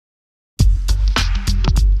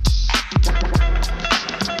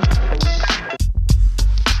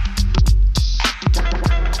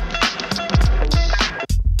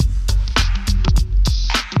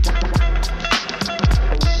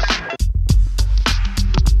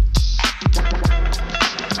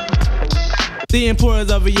The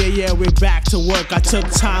importance of a year, yeah, we're back to work. I took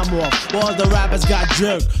time off, all the rappers got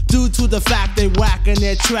jerked due to the fact they whacking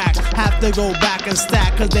their track. Have to go back and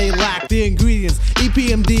stack cause they lack the ingredients,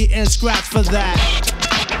 EPMD and scratch for that.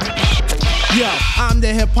 Yo, I'm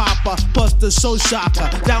the hip-hopper, plus the show shocker.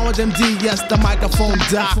 Down with MD, yes, the microphone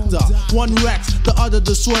doctor. One wrecks, the other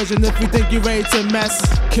destroys, and if you think you're ready to mess,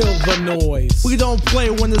 kill the noise. We don't play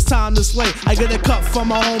when it's time to slay. I get a cut from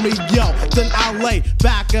my homie, yo, then I lay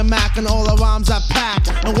back and mac and all the rhymes I pack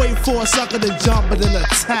and wait for a sucker to jump and then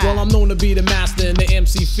attack. Well, I'm known to be the master in the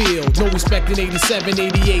MC field. No respect in 87,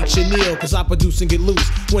 88, Chanel, cause I produce and get loose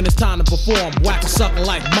when it's time to perform. Whack a sucker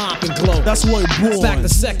like Mop and Glow. That's what it born. Back the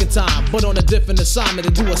second time, but on a different assignment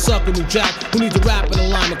to do a sucker new jack who needs a rap in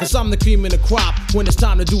alignment, cause I'm the cream in the crop when it's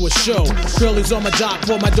time to do a show. Curly's on my jock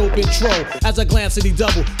for my dope intro as I glance at the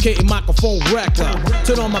double K microphone wrecker.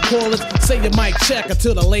 Turn on my callers, say your mic checker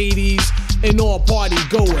to the ladies and all party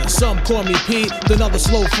goers. Some call me P, then others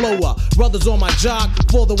slow flower. Brothers on my jock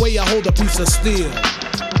for the way I hold a piece of steel.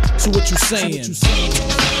 So what you saying?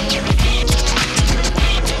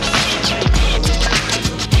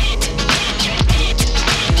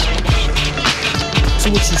 So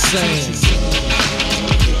what you saying?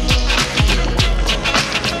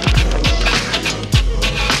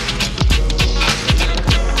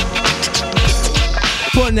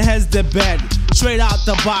 Putting heads to bed, straight out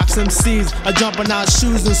the box. MCs are jumping out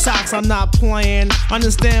shoes and socks. I'm not playing.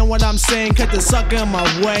 Understand what I'm saying? Cut the sucker in my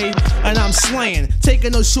way, and I'm slaying.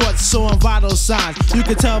 Taking no shorts, showing vital signs. You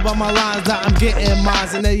can tell by my lines that I'm getting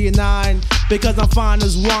mines in 89. Because I'm fine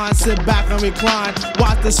as wine, sit back and recline.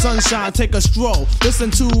 Watch the sunshine, take a stroll.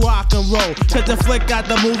 Listen to rock and roll. Catch a flick at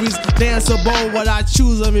the movies, dance a bowl. What I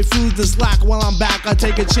choose and refuse to slack. While I'm back, I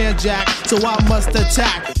take a chance, Jack. So I must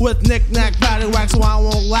attack with knick-knack, paddywhack, so I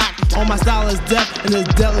won't lack. All my style is death and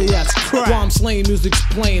it's deadly as crack. While I'm slaying, music's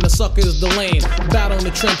plain, a sucker is the lane. Battle in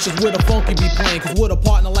the trenches where the funky be playing. Cause with a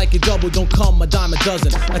partner like a double, don't come a dime a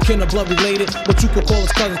dozen. I kin of blood related, but you could call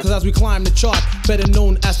us cousins. Cause as we climb the chart, better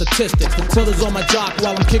known as statistics. The brothers on my jock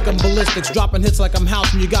while I'm kicking ballistics, dropping hits like I'm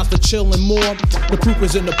house and you got to chillin' more. The proof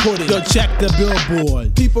is in the pudding. Yo, check the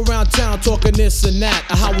billboard. People around town talking this and that,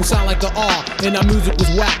 how we sound like the R, and our music was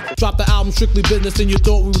whack. Dropped the album Strictly Business and you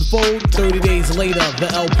thought we would fold. 30 days later, the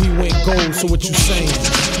LP went gold. So what you saying?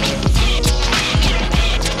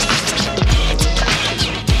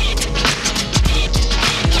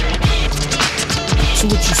 So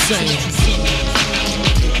what you saying?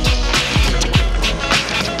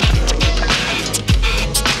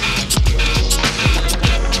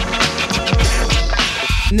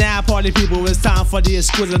 Now party people, it's time for the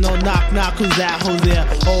exquisite. No knock knock, who's that, who's there?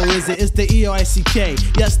 Oh is it, it's the E-R-I-C-K.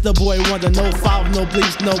 Yes, the boy wonder, no foul, no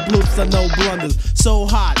bleeps, no bloops, and no blunders. So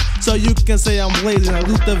hot, so you can say I'm blazing. And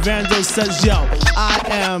Luther Vandross says, yo, I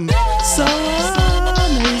am so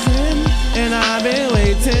amazing, and I've been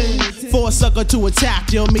waiting for a sucker to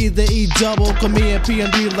attack. Yo, me the E-double, cause me and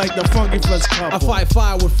PND like the funky first couple. I fight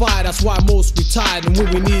fire with fire, that's why most retired. And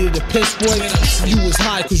when we needed a piss boy, you was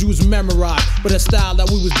high cause you was memorized. But the style that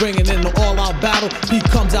we was bringing in the all-out battle, he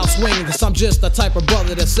comes out swinging. Cause I'm just the type of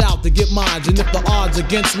brother that's out to get mines. And if the odds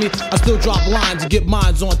against me, I still drop lines to get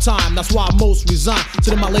mines on time. That's why most resign.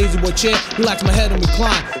 Sit in my lazy boy chair, relax my head and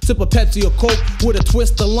recline. Sip a Pepsi or Coke with a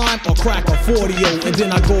twist of lime, or crack a 40-o, and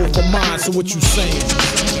then I go for mine. So what you saying?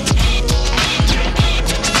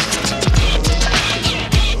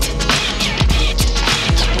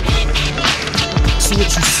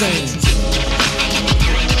 What you saying?